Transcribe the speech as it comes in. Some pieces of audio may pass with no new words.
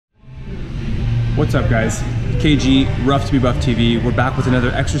What's up, guys? KG, Rough to Be Buff TV. We're back with another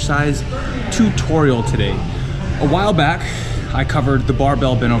exercise tutorial today. A while back, I covered the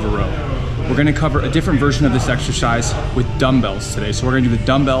barbell bent over row. We're gonna cover a different version of this exercise with dumbbells today. So we're gonna do the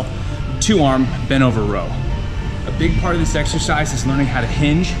dumbbell 2-arm bent over row. A big part of this exercise is learning how to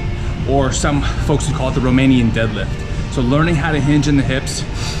hinge, or some folks would call it the Romanian deadlift. So learning how to hinge in the hips,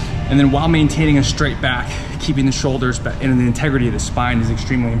 and then while maintaining a straight back, keeping the shoulders back, and the integrity of the spine is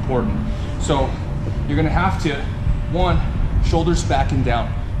extremely important. So you're gonna have to, one, shoulders back and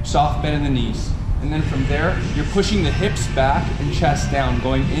down, soft bend in the knees. And then from there, you're pushing the hips back and chest down,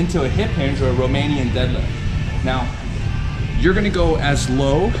 going into a hip hinge or a Romanian deadlift. Now, you're gonna go as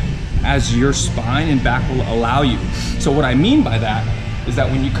low as your spine and back will allow you. So what I mean by that is that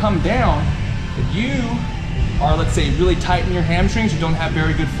when you come down, if you are, let's say, really tight in your hamstrings, you don't have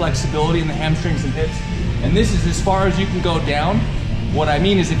very good flexibility in the hamstrings and hips, and this is as far as you can go down. What I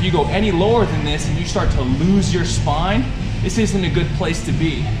mean is if you go any lower than this and you start to lose your spine, this isn't a good place to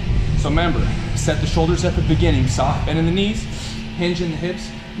be. So remember, set the shoulders at the beginning, soft bend in the knees, hinge in the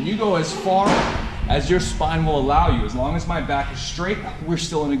hips, and you go as far as your spine will allow you. As long as my back is straight, we're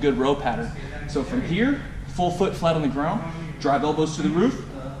still in a good row pattern. So from here, full foot flat on the ground, drive elbows to the roof.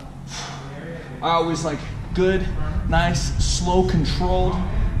 I always like good, nice, slow, controlled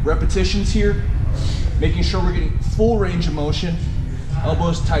repetitions here, making sure we're getting full range of motion,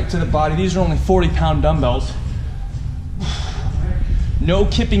 elbows tight to the body. These are only 40-pound dumbbells. No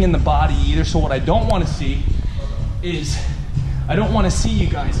kipping in the body either. So what I don't want to see is, I don't want to see you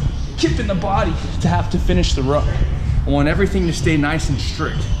guys kip in the body to have to finish the row. I want everything to stay nice and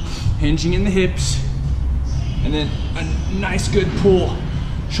strict. Hinging in the hips, and then a nice good pull,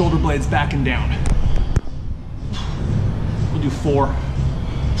 shoulder blades back and down. We'll do 4.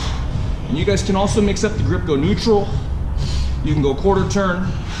 And you guys can also mix up the grip, go neutral. You can go quarter turn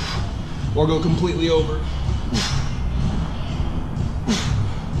or go completely over.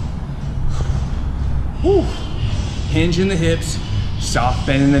 Whew. Hinge in the hips, soft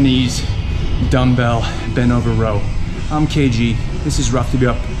bend in the knees, dumbbell bent over row. I'm KG, this is Rough to Be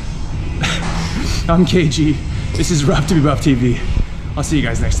Up. I'm KG, this is Rough to Be Buff TV. I'll see you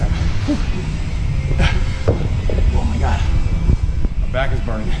guys next time. Oh my God, my back is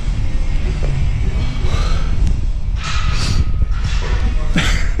burning.